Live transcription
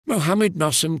Mohammad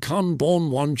Nasim Khan,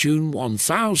 born 1 June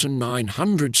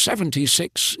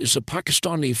 1976, is a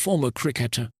Pakistani former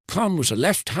cricketer. Khan was a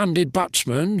left-handed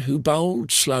batsman who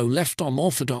bowled slow left-arm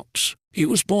orthodox. He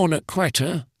was born at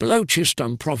Quetta,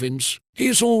 Balochistan Province. He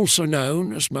is also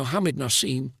known as Mohammad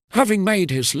Naseem, having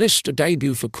made his Lister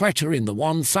debut for Quetta in the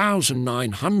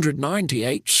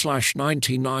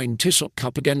 1998/99 Tissot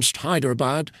Cup against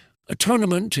Hyderabad, a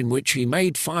tournament in which he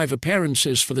made 5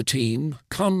 appearances for the team.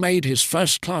 Khan made his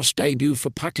first-class debut for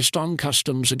Pakistan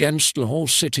Customs against Lahore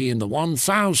City in the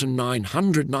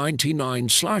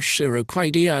 1999/0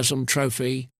 Quaid-e-Azam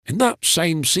Trophy. In that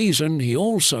same season, he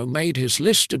also made his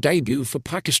Lister debut for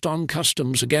Pakistan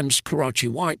Customs against Karachi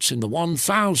Whites in the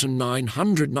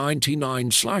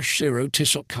 1999/0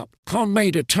 Tissot Cup. Khan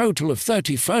made a total of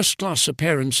 30 first-class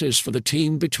appearances for the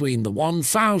team between the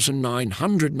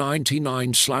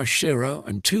 1999/0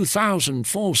 and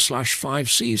 2004/5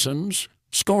 seasons,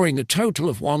 scoring a total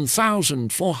of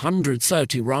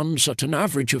 1,430 runs at an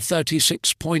average of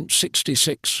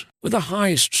 36.66, with a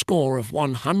highest score of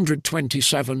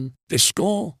 127. This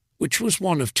score, which was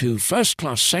one of 2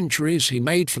 first-class centuries he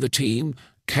made for the team,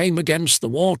 came against the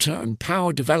Water and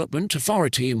Power Development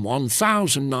Authority in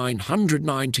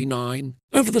 1999.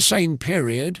 Over the same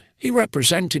period, he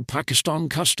represented Pakistan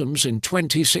Customs in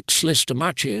 26 Lister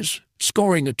matches,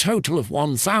 scoring a total of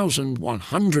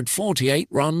 1,148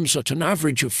 runs at an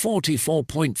average of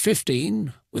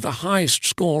 44.15, with a highest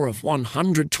score of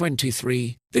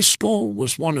 123. This score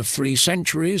was one of 3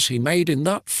 centuries he made in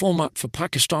that format for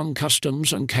Pakistan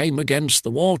Customs and came against the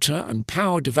Water and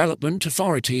Power Development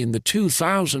Authority in the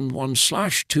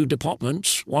 2001/2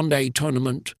 Departments one-day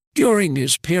tournament. During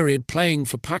his period playing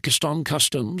for Pakistan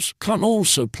Customs, Khan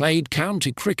also played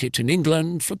county cricket in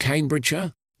England for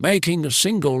Cambridgeshire, making a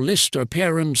single Lister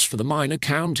appearance for the minor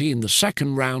county in the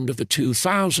second round of the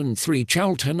 2003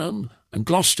 Cheltenham and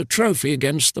Gloucester Trophy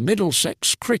against the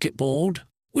Middlesex Cricket Board,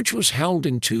 which was held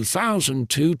in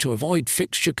 2002 to avoid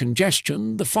fixture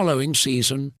congestion the following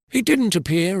season. He didn't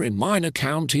appear in minor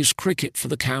counties cricket for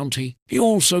the county. He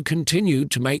also continued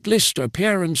to make Lister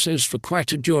appearances for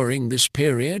Quetta during this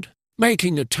period,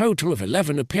 making a total of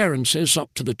 11 appearances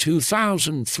up to the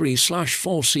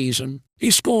 2003/4 season.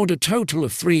 He scored a total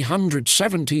of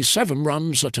 377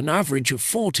 runs at an average of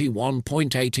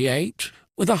 41.88,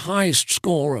 with a highest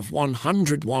score of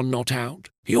 101 not out.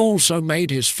 He also made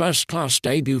his first-class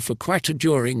debut for Quetta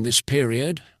during this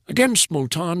period, against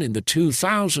Multan in the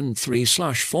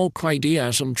 2003/4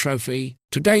 Quaid-e-Azam Trophy.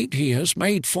 To date, he has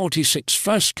made 46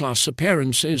 first-class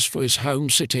appearances for his home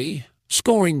city,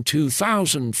 scoring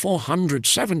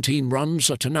 2,417 runs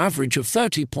at an average of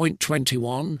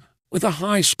 30.21, with a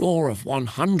high score of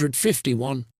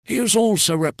 151. He has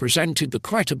also represented the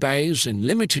Quetta Bays in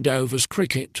limited overs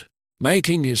cricket,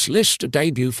 making his Lister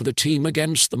debut for the team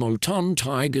against the Multan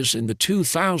Tigers in the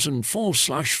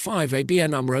 2004/5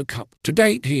 ABN AMRO Cup. To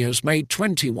date, he has made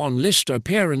 21 Lister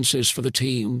appearances for the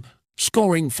team,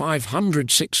 scoring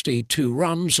 562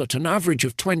 runs at an average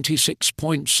of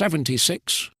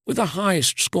 26.76, with a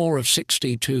highest score of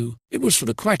 62. It was for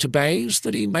the Quetta Bays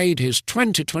that he made his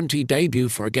 2020 debut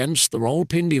for against the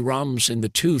Rawalpindi Rams in the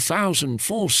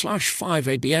 2004/5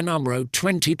 ABN AMRO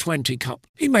 2020 Cup.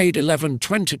 He made 11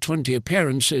 2020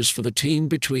 appearances for the team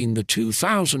between the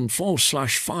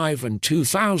 2004/5 and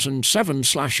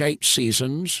 2007/8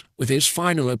 seasons, with his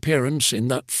final appearance in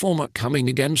that format coming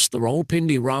against the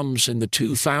Rawalpindi Rams in the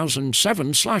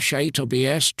 2007/8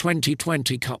 OBS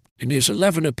 2020 Cup. In his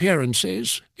 11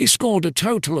 appearances, he scored a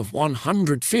total of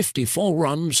 154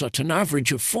 runs at an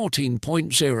average of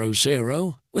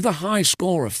 14.00, with a high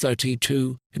score of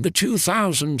 32. In the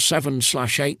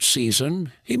 2007/8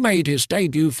 season, he made his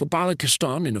debut for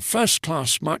Balochistan in a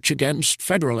first-class match against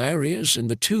Federal Areas in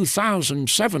the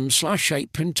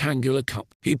 2007/8 Pentangular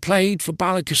Cup. He played for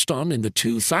Balochistan in the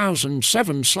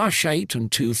 2007/8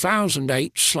 and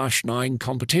 2008/9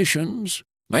 competitions,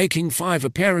 making 5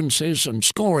 appearances and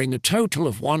scoring a total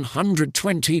of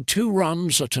 122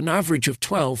 runs at an average of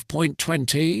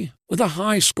 12.20, with a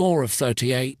high score of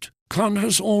 38. Khan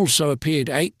has also appeared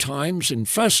 8 times in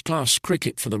first-class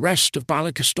cricket for the rest of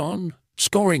Balochistan,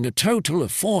 scoring a total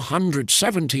of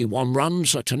 471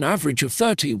 runs at an average of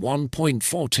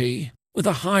 31.40, with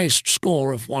a highest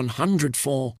score of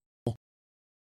 104.